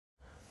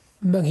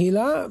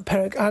Megillah,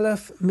 Perek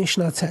Aleph,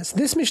 Mishnah Tes.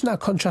 This Mishnah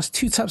contrasts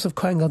two types of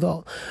Kohen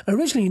Gadol.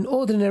 Originally, an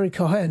ordinary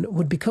Kohen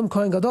would become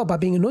Kohen Gadol by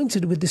being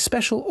anointed with this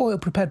special oil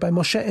prepared by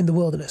Moshe in the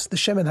wilderness, the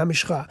Shemen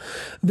HaMishcha.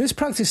 This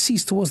practice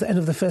ceased towards the end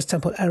of the First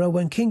Temple era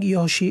when King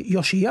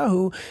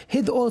Yoshiyahu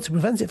hid the oil to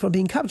prevent it from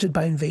being captured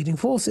by invading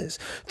forces.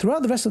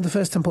 Throughout the rest of the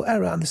First Temple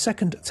era and the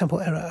Second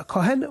Temple era, a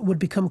Kohen would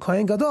become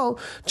Kohen Gadol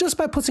just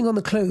by putting on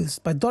the clothes,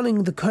 by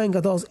donning the Kohen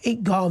Gadol's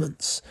 8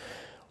 garments.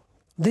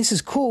 This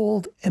is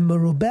called a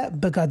merubeh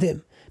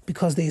begadim,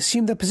 because they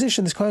assumed their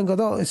position. This Kohen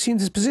Gadol assumed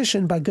his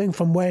position by going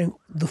from wearing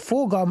the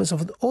 4 garments of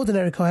an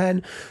ordinary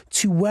Kohen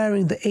to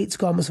wearing the 8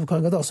 garments of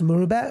Kohen Gadol. So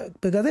merubeh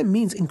begadim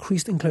means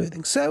increased in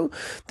clothing. So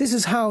this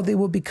is how they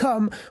would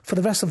become for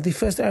the rest of the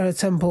First era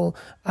Temple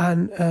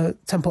and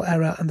Temple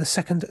era and the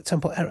Second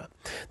Temple era.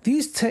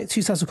 These two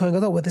types of Kohen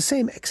Gadol were the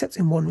same except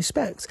in one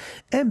respect.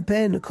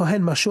 Ben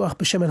Kohen Mashuach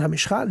b'Shemen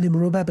HaMishcha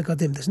limerubeh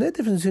begadim. There's no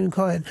difference between a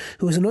Kohen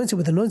who was anointed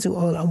with anointing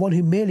oil and one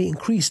who merely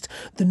increased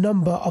the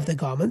number of their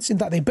garments, in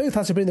that they both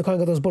had to bring the Kohen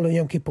Gadol's bull on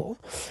Yom Kippur.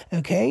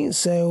 Okay,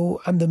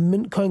 so, and the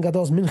Kohen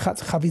Gadol's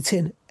minchat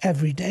chavitin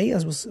every day,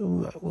 as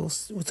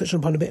we'll touch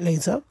upon a bit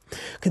later.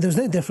 Okay, there's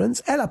no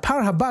difference. Ela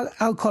par habal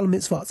al kol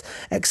mitzvot,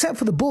 except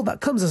for the bull that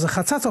comes as a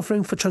chatat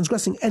offering for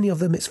transgressing any of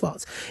the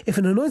mitzvot. If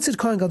an anointed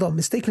Kohen Gadol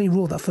mistakenly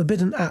ruled that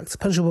forbidden act,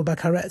 punishable by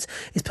karet,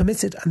 is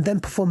permitted and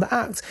then perform the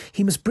act,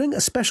 he must bring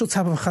a special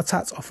type of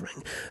chatat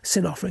offering,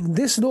 sin offering.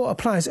 This law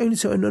applies only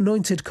to an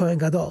anointed Kohen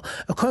Gadol.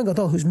 A Kohen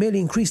Gadol who's merely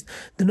increased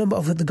the number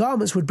of the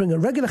garments would bring a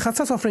regular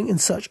chatat offering in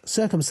such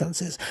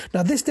circumstances.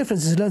 Now this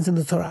difference is learned in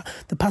the Torah.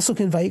 The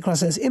pasuk in Vayikra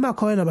says, Ima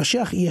Kohen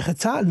HaMashiach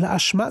yecheta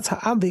la'ashmat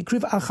ha'am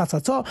ve'ikriv al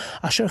chatato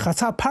asher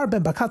chata par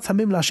ben bakat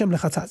tamim la'Hashem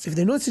lechatat. If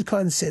the anointed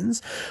Kohen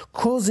sins,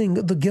 causing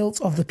the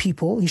guilt of the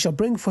people, he shall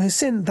bring for his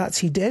sin that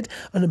he did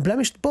an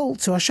unblemished bull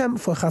to Hashem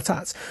for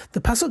chatat.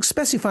 The pasuk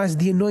specifies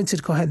the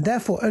anointed Kohen.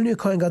 Therefore, only a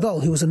Kohen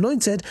Gadol who was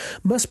anointed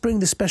must bring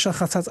the special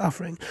chatat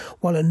offering,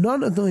 while a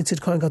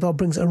non-anointed Kohen Gadol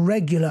brings a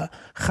regular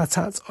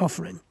chatat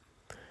offering.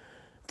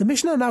 The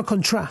Mishnah now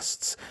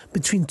contrasts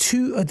between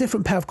a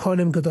different pair of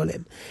Kohanim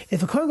Gadolim.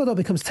 If a Kohen Gadol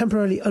becomes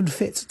temporarily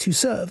unfit to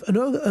serve,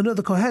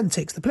 another Kohen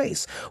takes the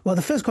place. While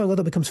the first Kohen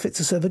Gadol becomes fit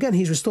to serve again,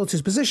 he's restored to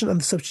his position and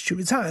the substitute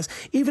retires.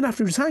 Even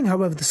after retiring,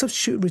 however, the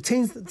substitute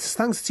retains the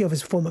sanctity of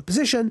his former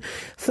position.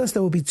 Thus,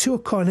 there will be 2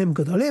 Kohanim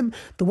Gadolim,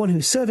 the one who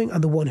is serving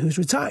and the one who is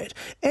retired.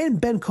 En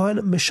ben Kohen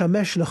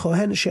meshamesh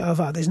lekohen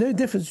she'ava. There's no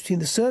difference between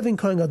the serving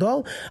Kohen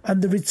Gadol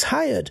and the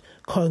retired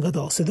Kohen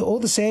Gadol. So they're all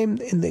the same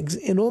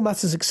in all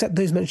matters except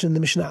those mentioned in the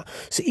Mishnah.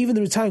 So even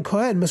the retired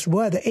Kohen must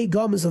wear the 8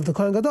 garments of the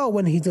Kohen Gadol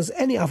when he does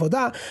any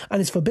avodah,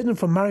 and is forbidden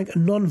from marrying a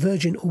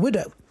non-virgin or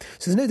widow.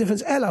 So there's no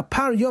difference Ela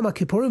par Yom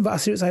HaKippurim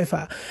v'asirit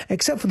ha'efa,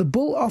 except for the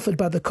bull offered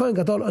by the Kohen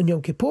Gadol on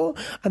Yom Kippur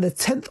and the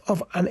 10th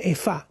of an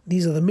ephah.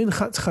 These are the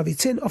minchat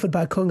chavitin offered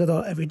by Kohen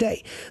Gadol every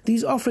day.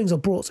 These offerings are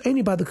brought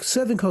only by the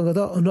serving Kohen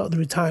Gadol or not the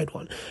retired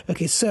one.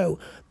 Okay, so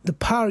the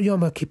par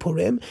Yom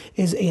HaKippurim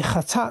is a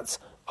chatat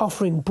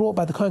offering brought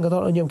by the Kohen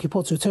Gadol on Yom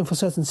Kippur to atone for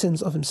certain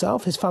sins of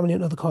himself, his family,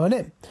 and other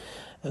Kohanim.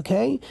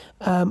 Okay,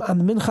 and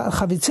the Mincha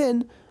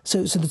Chavitin,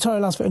 so the Torah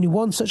allows for only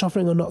 1 such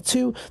offering or not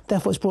 2,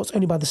 therefore it's brought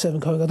only by the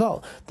serving Kohen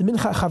Gadol. The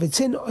Mincha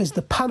Chavitin is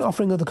the pan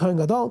offering of the Kohen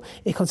Gadol.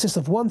 It consists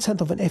of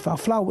 1/10 of an ephah of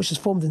flour, which is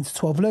formed into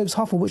 12 loaves,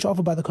 half of which are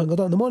offered by the Kohen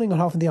Gadol in the morning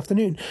and half in the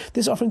afternoon.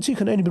 This offering too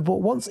can only be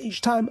brought once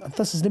each time, and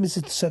thus is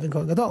limited to serving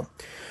Kohen Gadol.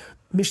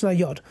 Mishnah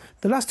Yod.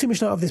 The last 2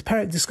 Mishnah of this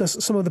parak discuss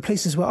some of the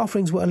places where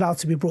offerings were allowed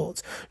to be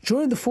brought.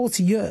 During the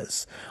 40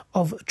 years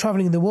of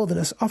traveling in the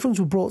wilderness, offerings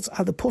were brought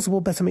at the portable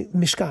Bet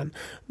Mishkan.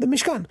 The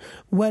Mishkan,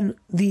 when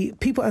the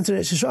people entered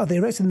Israel, they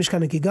erected the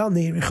Mishkan in Gilgal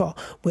near Yericho,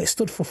 where it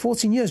stood for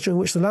 14 years, during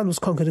which the land was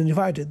conquered and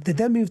divided. They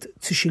then moved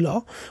to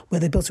Shiloh, where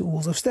they built it with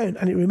walls of stone,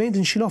 and it remained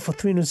in Shiloh for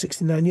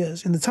 369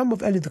 years. In the time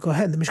of Eli the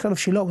Kohen, the Mishkan of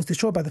Shiloh was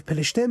destroyed by the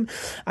Pelishtim,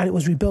 and it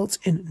was rebuilt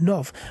in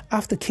Nov.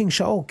 After King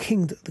Shaul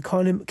killed the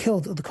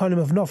Kohanim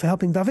of Nov for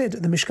helping David,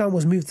 the Mishkan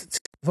was moved to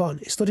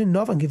Givon. It stood in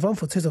Nov and Givon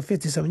for a total of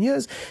 57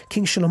 years.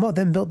 King Shlomo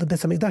then built the Bet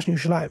HaMikdash in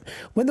Yerushalayim.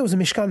 When there was a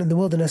Mishkan in the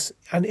wilderness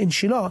and in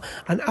Shiloh,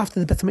 and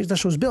after the Bet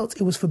HaMikdash was built,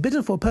 it was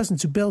forbidden for a person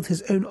to build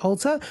his own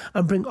altar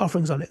and bring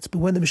offerings on it. But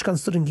when the Mishkan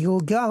stood in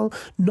Gilgal,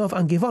 Nov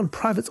and Givon,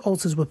 private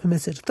altars were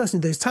permitted. Thus,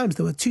 in those times,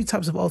 there were 2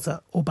 types of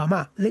altar, or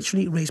bama,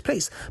 literally raised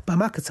place.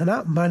 Bama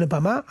katana, minor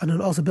bama, and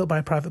an altar built by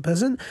a private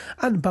person,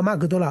 and bama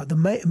gadola, the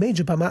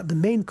major bama, the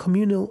main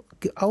communal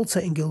altar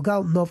in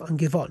Gilgal, Nov, and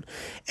Givon.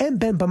 En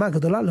ben bama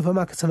gadola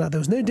levama katana. There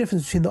was no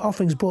difference between the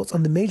offerings brought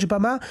on the major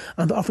bama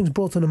and the offerings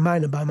brought on a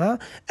minor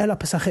bama, ela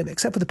pesachim,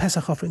 except for the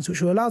Pesach offerings,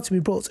 which were allowed to be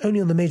brought only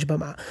on the major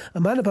bama. A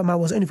minor bama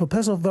was only for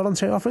personal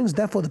voluntary offerings,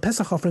 therefore the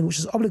Pesach offering, which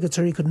is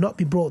obligatory, could not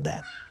be brought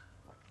there.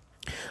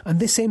 And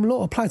this same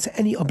law applied to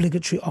any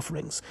obligatory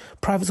offerings,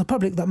 private or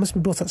public, that must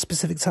be brought at a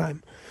specific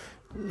time,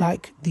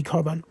 like the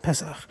Korban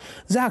Pesach.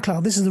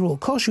 Zahaklal, this is the rule.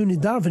 Koshu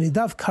nidar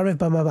v'nidav karev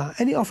b'mama.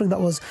 Any offering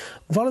that was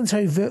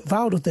voluntary,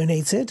 vowed or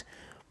donated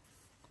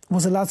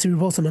was allowed to be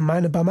brought on a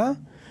minor bama.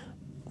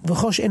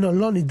 V'chosh eno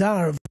lo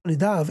nidar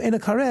v'nidav eno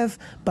karev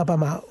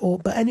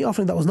b'bama. But any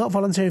offering that was not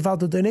voluntary,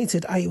 vowed or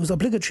donated, i.e. it was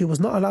obligatory,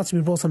 was not allowed to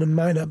be brought on a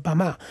minor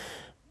bama.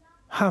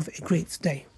 Have a great day.